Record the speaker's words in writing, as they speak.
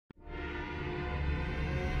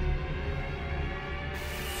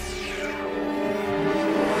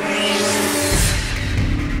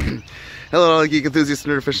Hello, all geek enthusiasts,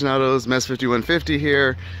 nerd aficionados. Mess5150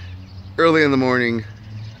 here, early in the morning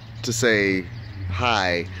to say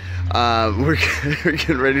hi. We're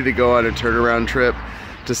getting ready to go on a turnaround trip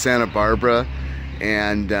to Santa Barbara,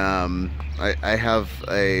 and I have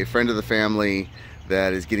a friend of the family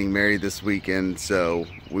that is getting married this weekend, so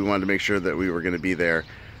we wanted to make sure that we were going to be there.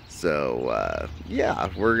 So yeah,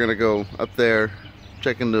 we're going to go up there,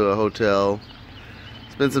 check into a hotel,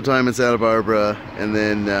 spend some time in Santa Barbara, and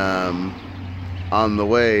then on the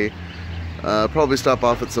way probably stop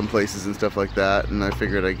off at some places and stuff like that. And I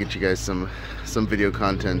figured I'd get you guys some video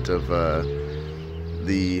content of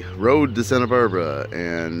the road to Santa Barbara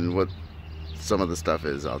and what some of the stuff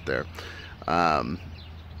is out there.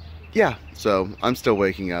 Yeah, so I'm still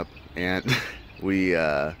waking up, and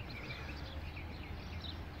we'll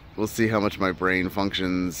see how much my brain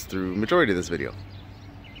functions through majority of this video.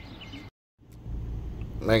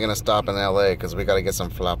 Making a stop in LA because we gotta get some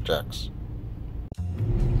flapjacks.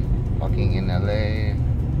 Walking in LA,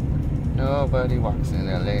 nobody walks in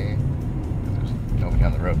LA. There's nobody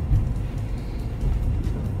on the road.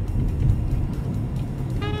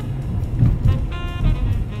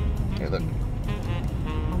 Hey, look.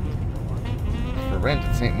 For rent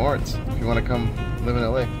at St. Moritz, if you want to come live in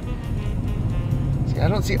LA. See, I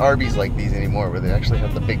don't see Arby's like these anymore, where they actually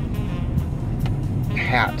have the big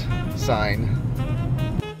hat sign.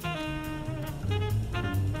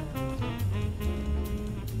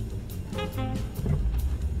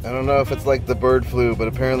 I don't know if it's like the bird flu, but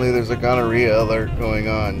apparently there's a gonorrhea alert going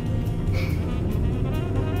on.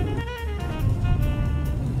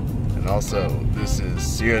 And also, this is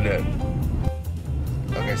CNN.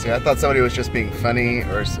 Okay, see, I thought somebody was just being funny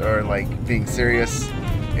or like being serious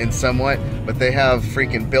in somewhat, but they have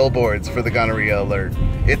freaking billboards for the gonorrhea alert.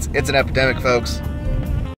 It's an epidemic, folks.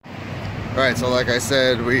 Alright, so like I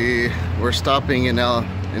said, we're stopping in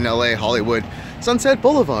LA, Hollywood, Sunset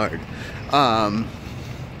Boulevard.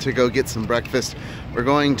 To go get some breakfast. We're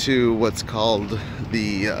going to what's called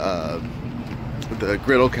the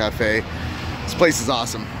Griddle Cafe. This place is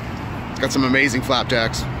awesome. It's got some amazing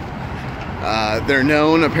flapjacks. They're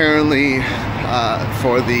known apparently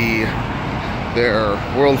for their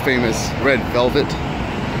world famous red velvet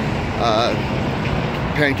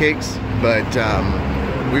pancakes, but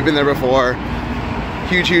we've been there before.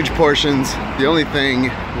 Huge portions. The only thing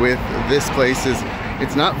with this place is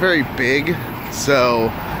it's not very big,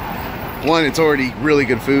 so one, it's already really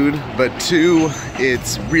good food, but two,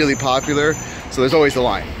 it's really popular, so there's always a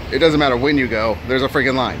line. It doesn't matter when you go, there's a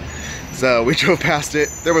freaking line. So we drove past it,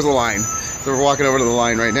 there was a line. So we're walking over to the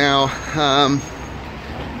line right now.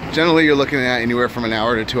 Generally you're looking at anywhere from an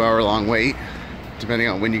hour to 2 hour long wait, depending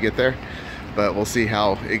on when you get there, but we'll see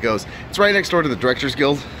how it goes. It's right next door to the Directors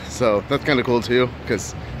Guild, so that's kind of cool too,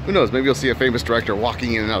 because who knows, maybe you'll see a famous director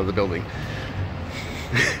walking in and out of the building.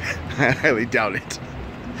 I highly doubt it.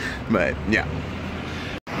 But yeah.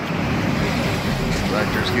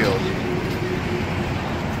 Directors Guild.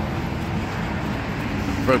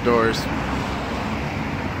 Front doors.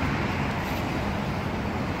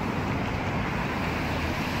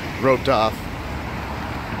 Roped off.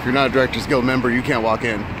 If you're not a Directors Guild member, you can't walk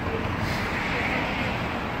in.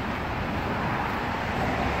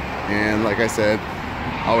 And like I said,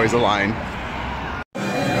 always a line.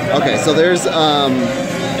 Okay, so there's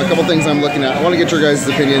a couple things I'm looking at. I want to get your guys'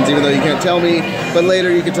 opinions, even though you can't tell me, but later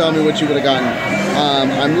you can tell me what you would have gotten.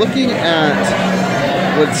 I'm looking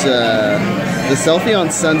at what's the Selfie on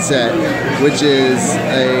Sunset, which is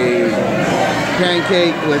a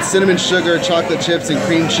pancake with cinnamon sugar, chocolate chips, and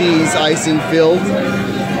cream cheese icing filled.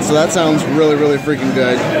 So that sounds really freaking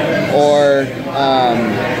good. Or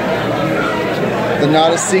the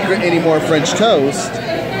Not a Secret Anymore French Toast,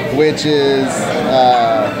 which is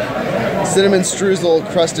cinnamon streusel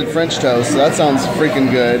crusted French toast, so that sounds freaking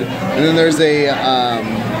good. And then there's a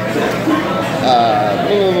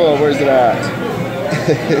where's it at?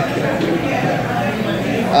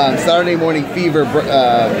 Saturday Morning Fever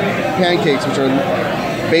pancakes, which are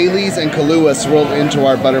Bailey's and Kahlua swirled into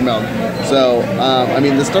our buttermilk. So I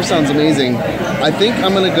mean, this stuff sounds amazing. I think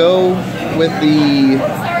I'm gonna go with the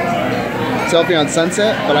Selfie on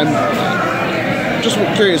Sunset, but I'm just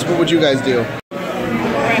curious, what would you guys do?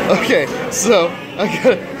 Okay, so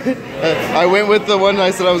I went with the one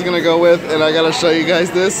I said I was gonna go with, and I gotta show you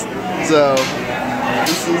guys this. So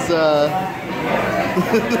this is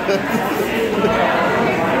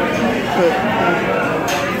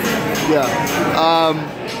yeah,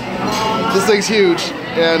 this thing's huge,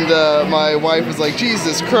 and my wife is like,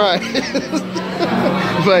 Jesus Christ.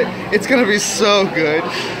 But it's gonna be so good.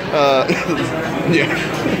 Yeah,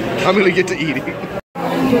 I'm gonna get to eating.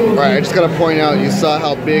 Alright, I just gotta point out, you saw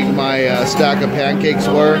how big my stack of pancakes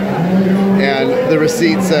were, and the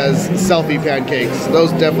receipt says selfie pancakes.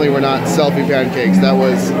 Those definitely were not selfie pancakes. That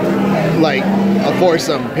was like a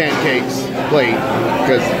foursome pancakes plate,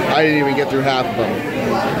 because I didn't even get through half of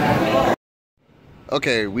them.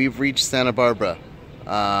 Okay, we've reached Santa Barbara.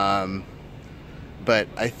 But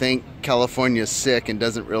I think California's sick and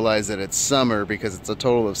doesn't realize that it's summer because it's a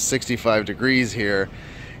total of 65 degrees here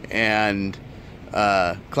and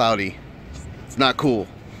cloudy. It's not cool.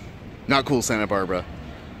 Not cool, Santa Barbara.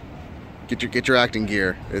 Get your acting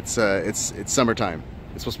gear. It's summertime.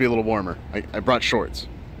 It's supposed to be a little warmer. I brought shorts.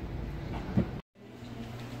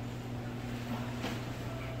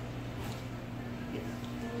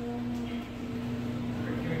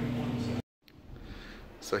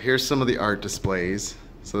 So here's some of the art displays.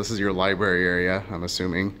 So this is your library area, I'm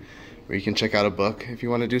assuming, where you can check out a book if you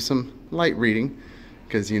want to do some light reading,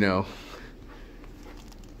 because you know,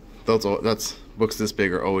 that's books this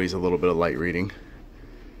big are always a little bit of light reading.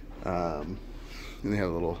 And they have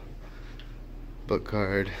a little book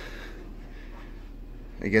card.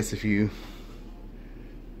 I guess if you,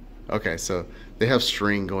 okay, so they have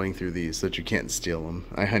string going through these so that you can't steal them.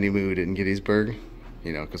 I honeymooned in Gettysburg,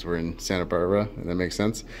 you know, because we're in Santa Barbara, and that makes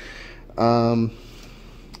sense.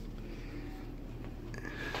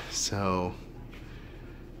 So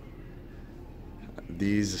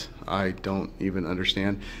these I don't even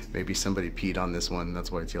understand. Maybe somebody peed on this one,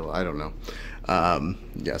 that's why it's yellow. I don't know.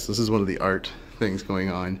 Yes, this is one of the art things going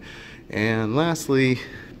on. And lastly,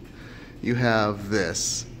 you have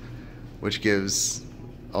this, which gives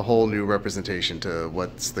a whole new representation to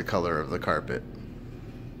what's the color of the carpet.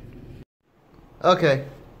 Okay,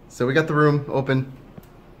 so we got the room open.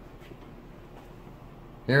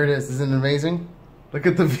 Here it is. Isn't it amazing? Look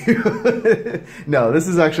at the view. No, this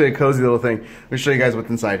is actually a cozy little thing. Let me show you guys what's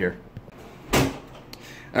inside here.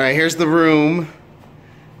 Alright, here's the room.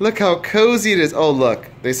 Look how cozy it is. Oh, look.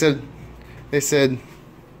 They said,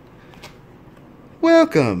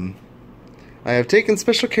 welcome. I have taken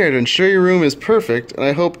special care to ensure your room is perfect, and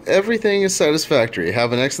I hope everything is satisfactory.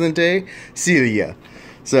 Have an excellent day. Celia.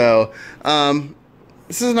 So,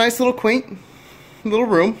 this is a nice little quaint little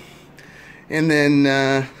room. And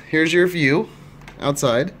then here's your view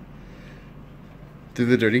outside through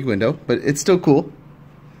the dirty window, but it's still cool.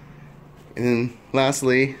 And then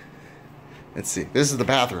lastly, let's see, this is the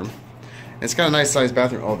bathroom. It's got a nice sized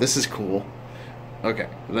bathroom. Oh, this is cool. Okay,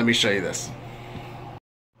 let me show you this.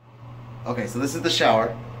 Okay, so this is the shower,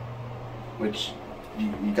 which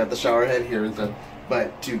you got the shower head here and stuff.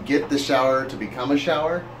 But to get the shower to become a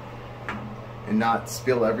shower and not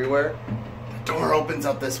spill everywhere, the door opens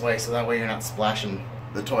up this way, so that way you're not splashing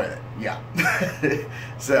the toilet. Yeah.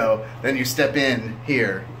 So then you step in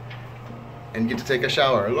here and get to take a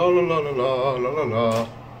shower. La la la la la la la la.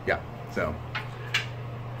 Yeah. So.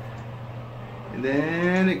 And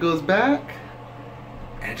then it goes back,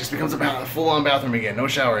 and it just becomes a full-on bathroom again. No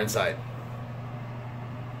shower inside.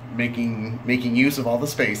 Making use of all the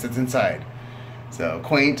space that's inside. So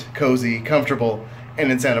quaint, cozy, comfortable,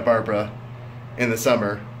 and in Santa Barbara in the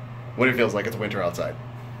summer when it feels like it's winter outside.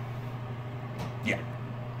 Yeah.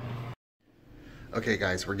 Okay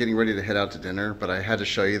guys, we're getting ready to head out to dinner, but I had to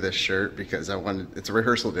show you this shirt because it's a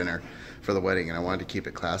rehearsal dinner for the wedding and I wanted to keep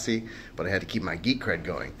it classy, but I had to keep my geek cred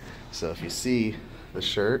going. So if you see the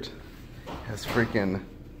shirt, it has freaking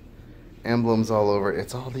emblems all over.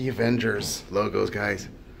 It's all the Avengers logos, guys.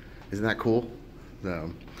 Isn't that cool?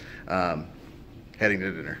 So, heading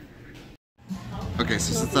to dinner. Okay,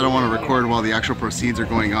 so since I don't want to record while the actual proceeds are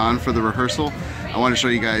going on for the rehearsal, I want to show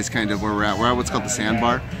you guys kind of where we're at. We're at what's called the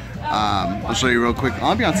Sandbar. I'll show you real quick.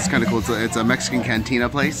 Ambiance is kind of cool. It's a Mexican cantina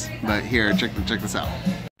place, but here, check this out.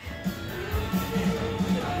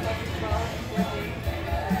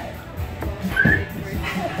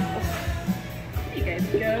 You guys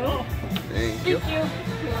go. Thank you.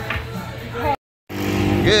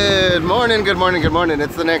 Good morning, good morning, good morning.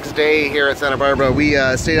 It's the next day here at Santa Barbara. We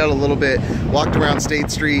stayed out a little bit, walked around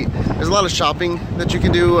State Street. There's a lot of shopping that you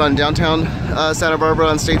can do on downtown Santa Barbara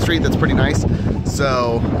on State Street. That's pretty nice.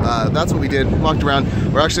 So that's what we did, walked around.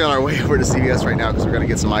 We're actually on our way over to CVS right now because we're gonna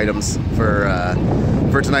get some items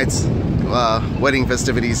for tonight's wedding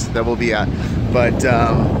festivities that we'll be at. But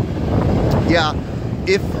yeah,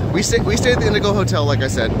 if we stayed at the Indigo Hotel, like I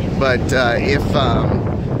said, but if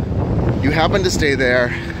you happen to stay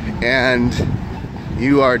there and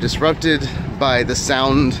you are disrupted by the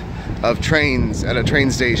sound of trains at a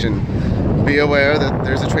train station, be aware that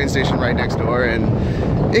there's a train station right next door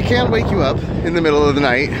and it can wake you up in the middle of the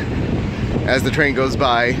night as the train goes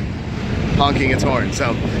by honking its horn.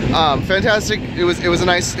 So fantastic. It was a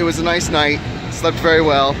nice night. slept very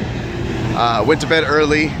well. Went to bed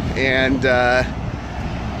early, and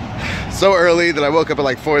so early that I woke up at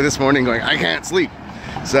like 4 this morning going, I can't sleep.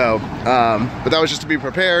 So, but that was just to be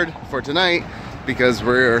prepared for tonight, because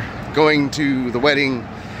we're going to the wedding,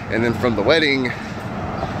 and then from the wedding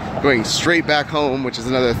going straight back home, which is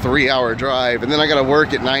another 3-hour drive, and then I gotta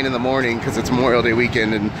work at 9 in the morning because it's Memorial Day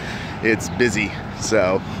weekend and it's busy.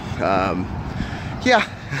 So yeah,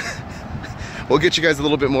 we'll get you guys a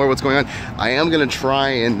little bit more what's going on. I am gonna try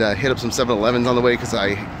and hit up some 7-Elevens on the way, because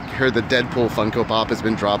I heard the Deadpool Funko Pop has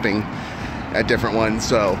been dropping at different ones.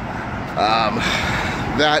 So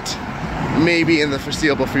that may be in the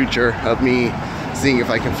foreseeable future of me seeing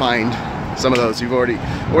if I can find some of those. You've already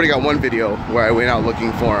got one video where I went out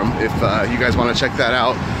looking for them. If you guys want to check that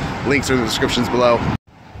out, links are in the descriptions below.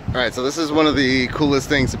 All right, so this is one of the coolest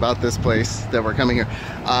things about this place that we're coming here.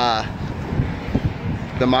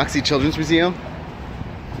 The Moxi Children's Museum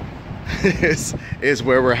is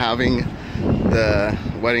where we're having the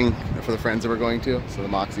wedding for the friends that we're going to. So the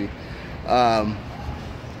Moxi. I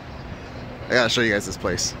gotta show you guys this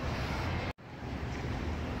place.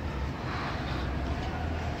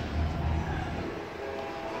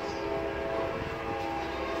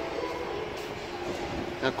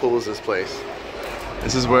 How cool is this place?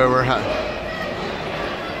 This is where we're at.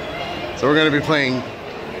 So we're gonna be playing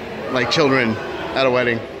like children at a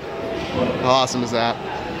wedding. How awesome is that?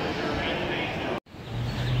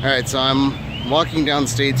 All right, so I'm walking down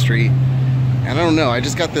State Street, and I don't know, I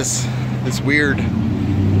just got this weird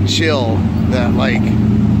chill that like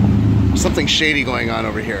something shady going on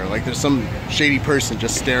over here. Like there's some shady person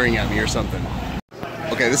just staring at me or something.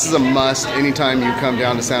 Okay, this is a must. Anytime you come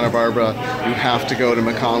down to Santa Barbara, you have to go to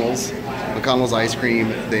McConnell's. McConnell's ice cream.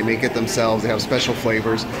 They make it themselves. They have special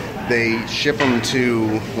flavors. They ship them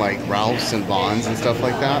to like Ralph's and Vons and stuff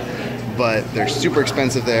like that. But they're super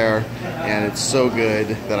expensive there, and it's so good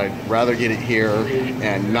that I'd rather get it here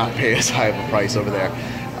and not pay as high of a price over there.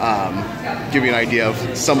 Give you an idea of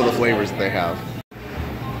some of the flavors that they have.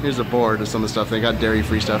 Here's a board of some of the stuff. They got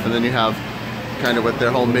dairy-free stuff, and then you have kind of what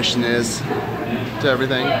their whole mission is to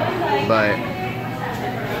everything. But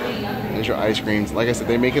there's your ice creams. Like I said,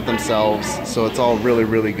 they make it themselves, so it's all really,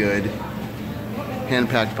 really good.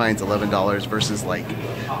 Hand-packed pints, $11 versus like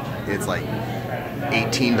it's like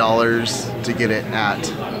 $18 to get it at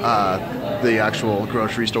the actual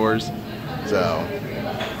grocery stores. So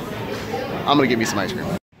I'm gonna get me some ice cream.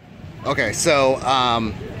 Okay, so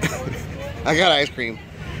I got ice cream,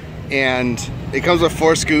 and it comes with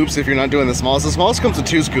 4 scoops if you're not doing the smallest. The smallest comes with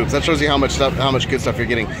 2 scoops. That shows you how much good stuff you're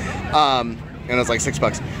getting. And it's like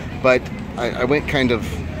 $6. But I went kind of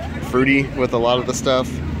fruity with a lot of the stuff,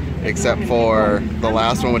 except for the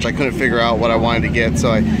last one, which I couldn't figure out what I wanted to get.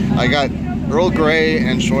 So I got Earl Grey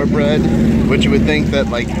and shortbread, which you would think that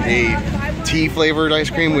like a tea flavored ice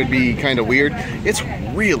cream would be kind of weird. It's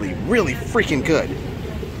really, really freaking good.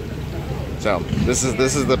 So this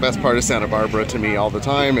is the best part of Santa Barbara to me all the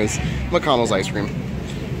time, is McConnell's ice cream,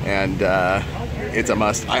 and it's a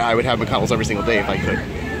must. I would have McConnell's every single day if I could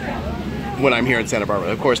when I'm here in Santa Barbara.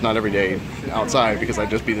 Of course, not every day outside, because I'd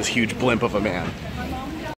just be this huge blimp of a man.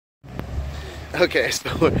 Okay, so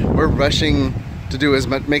we're rushing to do as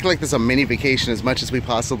much, make like this a mini vacation as much as we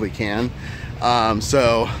possibly can.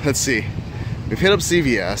 So let's see. We've hit up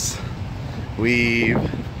CVS. We've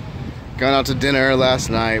gone out to dinner last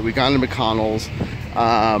night. We've gone to McConnell's.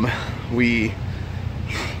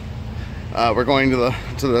 We're going to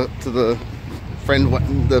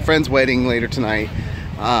the friend's wedding later tonight.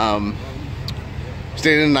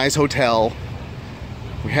 Stayed in a nice hotel.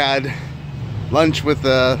 We had lunch with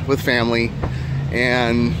family,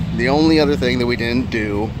 and the only other thing that we didn't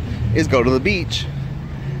do is go to the beach.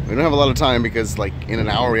 We don't have a lot of time because like in an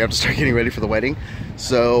hour we have to start getting ready for the wedding.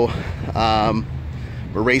 So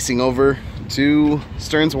we're racing over to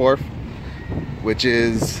Stearns Wharf, which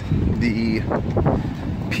is the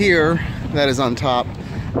pier that is on top,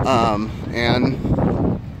 and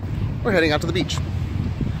we're heading out to the beach.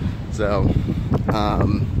 So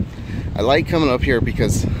I like coming up here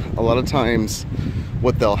because a lot of times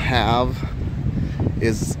what they'll have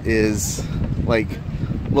is like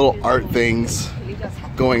little art things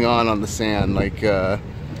going on the sand. Like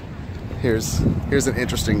here's an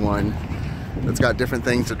interesting one that's got different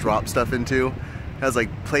things to drop stuff into. It has like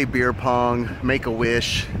play beer pong, make a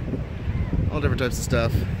wish, all different types of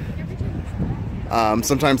stuff.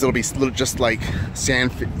 Sometimes it'll be just like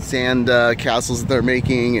sand castles that they're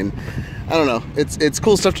making, and I don't know. It's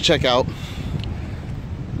cool stuff to check out.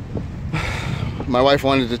 My wife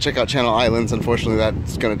wanted to check out Channel Islands. Unfortunately,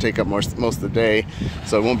 that's going to take up most of the day,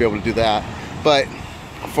 so I won't be able to do that. But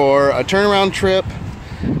for a turnaround trip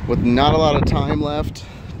with not a lot of time left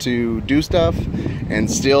to do stuff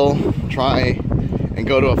and still try and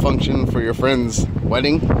go to a function for your friend's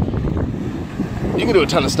wedding. You can do a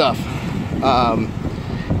ton of stuff. And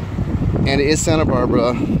it is Santa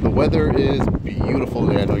Barbara. The weather is beautiful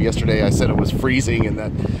today. I know yesterday I said it was freezing and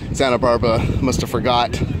that Santa Barbara must have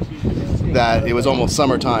forgot that it was almost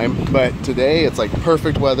summertime, but today it's like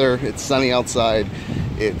perfect weather. It's sunny outside.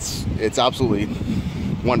 It's absolutely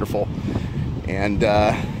wonderful, and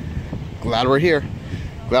glad we're here.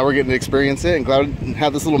 Glad we're getting to experience it, and glad to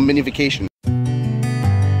have this little mini vacation.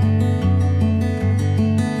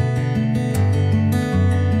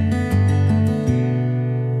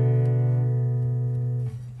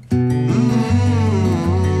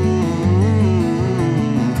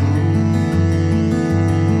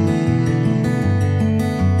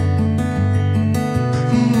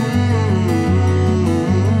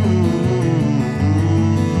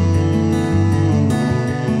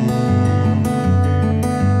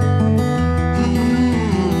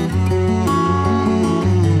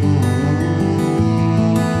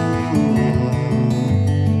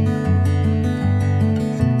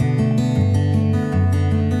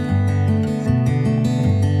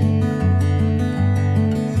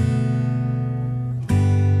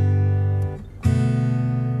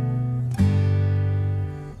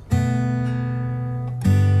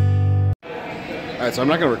 Alright, so I'm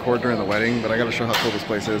not going to record during the wedding, but I got to show how cool this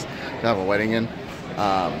place is to have a wedding in.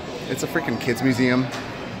 It's a freaking kids museum.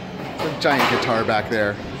 There's a giant guitar back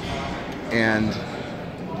there. And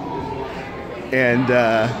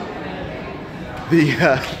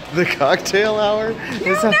the cocktail hour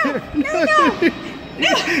is out here.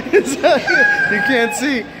 It's out here. You can't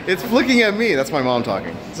see. It's flicking at me. That's my mom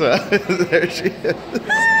talking. So there she is.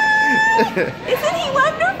 Isn't he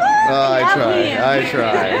wonderful? I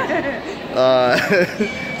try.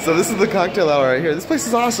 So this is the cocktail hour right here. This place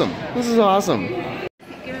is awesome. This is awesome.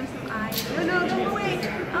 Give him some eyes. No, don't wait.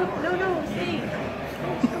 Oh, no, stay.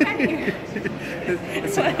 Come back here.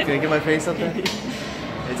 Can I get my face up there?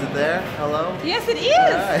 Is it there? Hello? Yes, it is.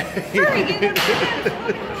 Right. Hurry, get it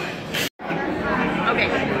up. Okay.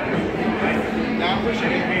 Now I'm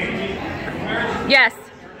pushing it. Yes.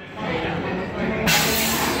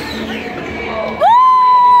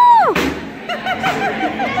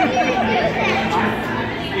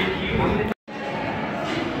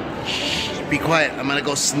 Be quiet. I'm gonna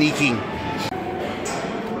go sneaking.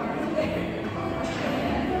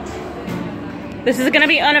 This is gonna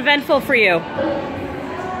be uneventful for you.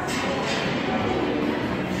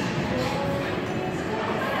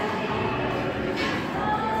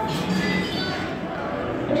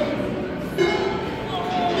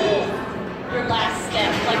 Your last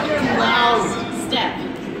step, like your last step.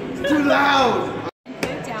 It's too loud.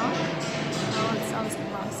 Put it down. Oh, it's obviously the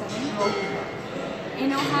wrong setting. And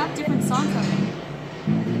it'll have different songs on it.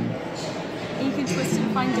 And you can twist it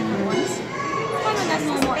and find different ones. Find one that's a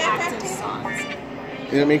little more active songs.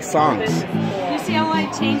 And it makes songs. You see how I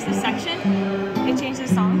changed the section? I changed the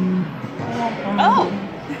song. Oh!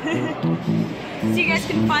 So you guys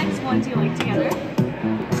can find ones you like together.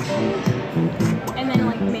 And then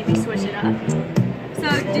like maybe switch it up. So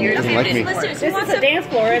okay, like me. let's do it. This is a dance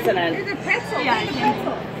floor, isn't it? There's a pretzel. Yeah,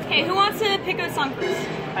 okay, who wants to pick a song first?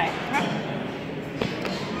 Bye.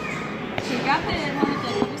 So you got the one with the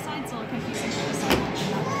other side, so it'll confuse you for the side.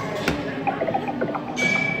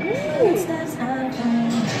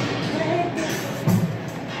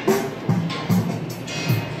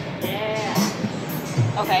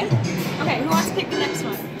 Yeah. Okay. Okay, who wants to pick the next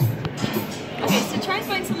one? Okay, so try and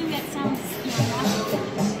find something that sounds, natural.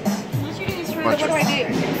 What you're doing is trying to... What do I do?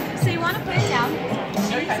 So you want to put it down,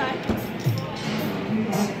 other side.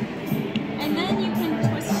 And then you can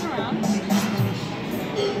twist it around.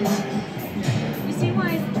 You see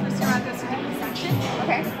why twist around goes to different section?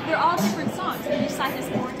 Okay. They're all different songs, and each side has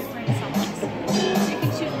 4 different songs. So you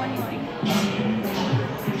can choose one you like. Yeah?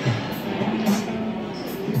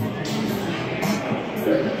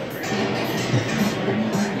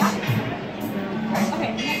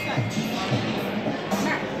 Okay, next one.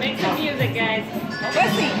 Make some music, guys.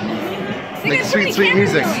 Make sweet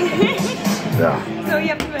music. Yeah. So you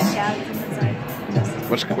have to put different side.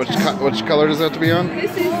 Which color does that have to be on?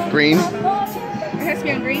 This is Green? it has to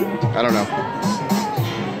be on green. I don't know.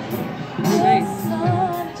 Nice.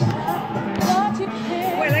 Oh,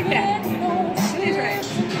 I like that. It is right.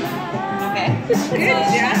 Okay. Good.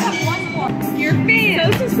 Yeah. I have one more. Your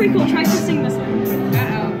fan. So this is pretty cool. Try twisting this one.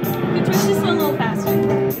 Uh-oh. You twist this one a little faster.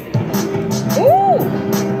 Ooh!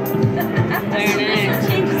 This one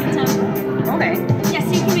changes the tempo. Okay. Yeah,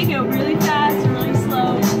 so you can make it really fast or really slow.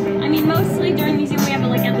 I mean, mostly during museum we have it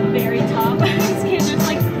like at the very top. Because there's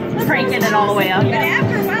like all the way up. But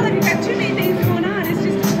after a while, if you've got too many things going on, it's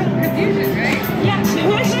just a total confusion, right? Yeah. So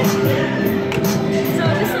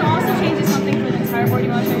this also changes something for the entire board. You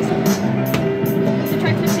want to show you something? So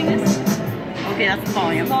try twisting this. Okay, that's the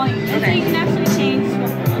volume. Volume. And so Okay. you can actually change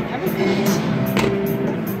everything.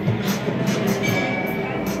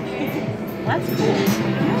 That's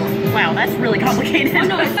cool. Wow, that's really complicated. Oh,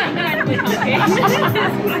 no, it's not incredibly complicated.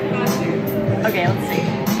 Okay, let's see.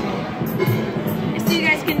 So you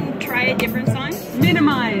guys can try a different song.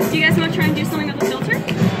 Minimize. Do you guys want to try and do something with the filter?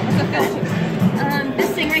 What's a filter? This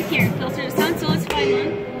thing right here. Filter the sound. So let's find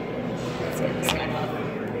one. Let's get this guy off.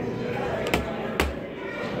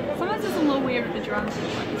 Sometimes it's a little weird with the drums.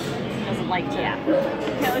 He doesn't like to. Yeah.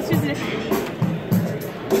 Okay, let's use this.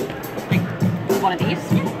 Like one of these?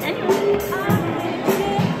 Yeah, anyway.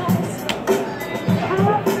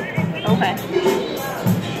 Okay.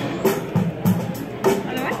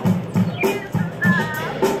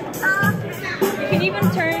 You can even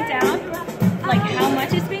turn it down, like how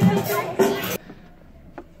much it's being filtered.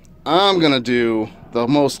 I'm gonna do the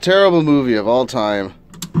most terrible movie of all time,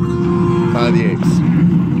 Planet of the Apes.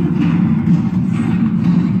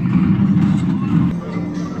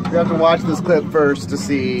 You have to watch this clip first to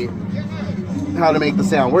see how to make the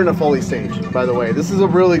sound. We're in a Foley stage, by the way. This is a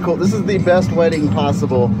really cool, this is the best wedding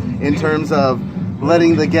possible in terms of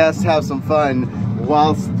letting the guests have some fun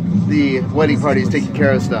whilst the wedding party is taking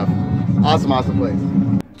care of stuff. Awesome, awesome place.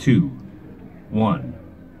 2, 1.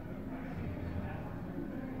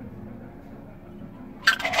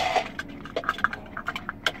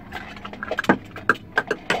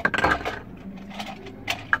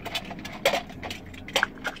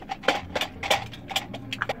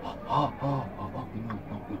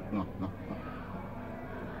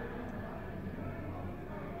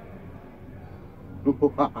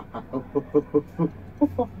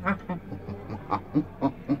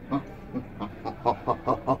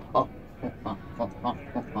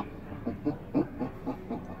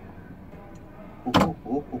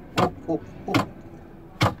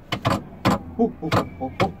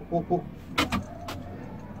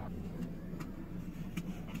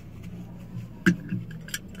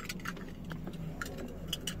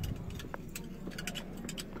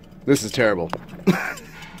 This is terrible.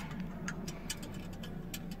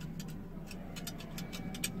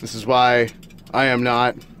 This is why I am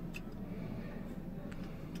not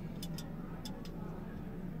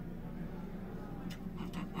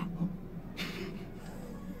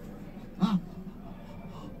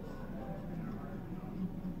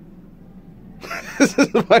this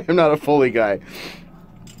is why I'm not a Foley guy.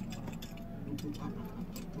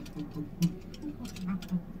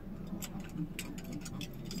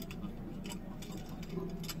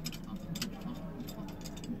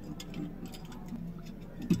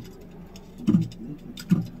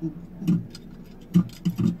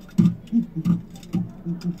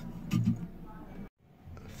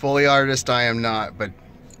 Foley artist I am not, but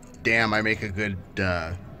damn, I make a good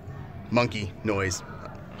monkey noise.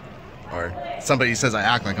 Or somebody says I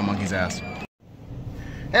act like a monkey's ass.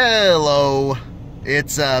 Hello,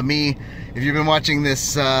 it's me. If you've been watching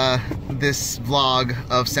this this vlog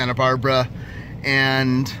of Santa Barbara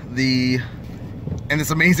and this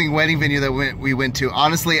amazing wedding venue that we went to,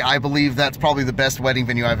 honestly, I believe that's probably the best wedding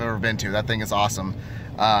venue I've ever been to. That thing is awesome.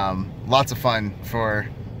 Lots of fun for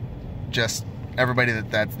just everybody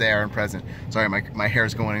that's there and present. Sorry, my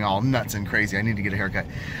hair's going all nuts and crazy. I need to get a haircut.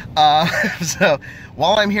 So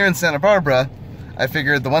while I'm here in Santa Barbara, I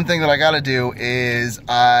figured the one thing that I gotta do is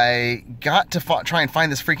I got to try and find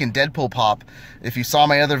this freaking Deadpool pop. If you saw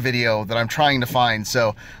my other video that I'm trying to find.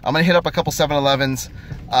 So I'm gonna hit up a couple 7-Elevens,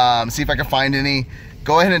 see if I can find any.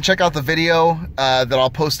 Go ahead and check out the video that I'll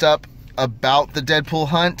post up about the Deadpool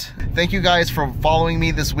hunt. Thank you guys for following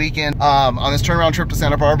me this weekend on this turnaround trip to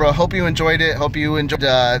Santa Barbara. Hope you enjoyed it. Hope you enjoyed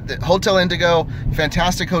the Hotel Indigo.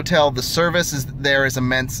 Fantastic hotel. The service is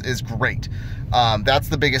immense, is great. That's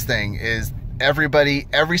the biggest thing, is everybody,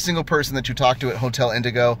 every single person that you talk to at Hotel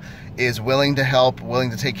Indigo is willing to help,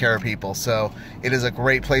 willing to take care of people. So it is a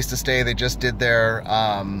great place to stay. They just did their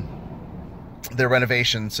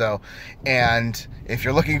renovation. So, and if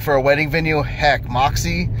you're looking for a wedding venue, heck,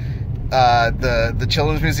 Moxi, the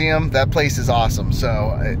Children's Museum, that place is awesome.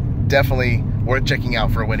 So definitely worth checking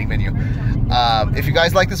out for a wedding venue. If you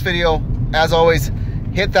guys like this video, as always,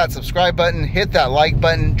 hit that subscribe button, hit that like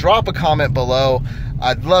button, drop a comment below.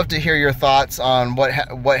 I'd love to hear your thoughts on what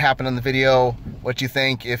happened in the video, what you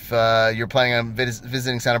think, if you're planning on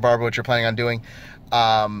visiting Santa Barbara, what you're planning on doing.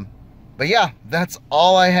 But yeah, that's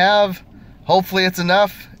all I have. Hopefully it's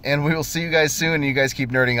enough, and we will see you guys soon, and you guys keep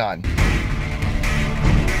nerding on.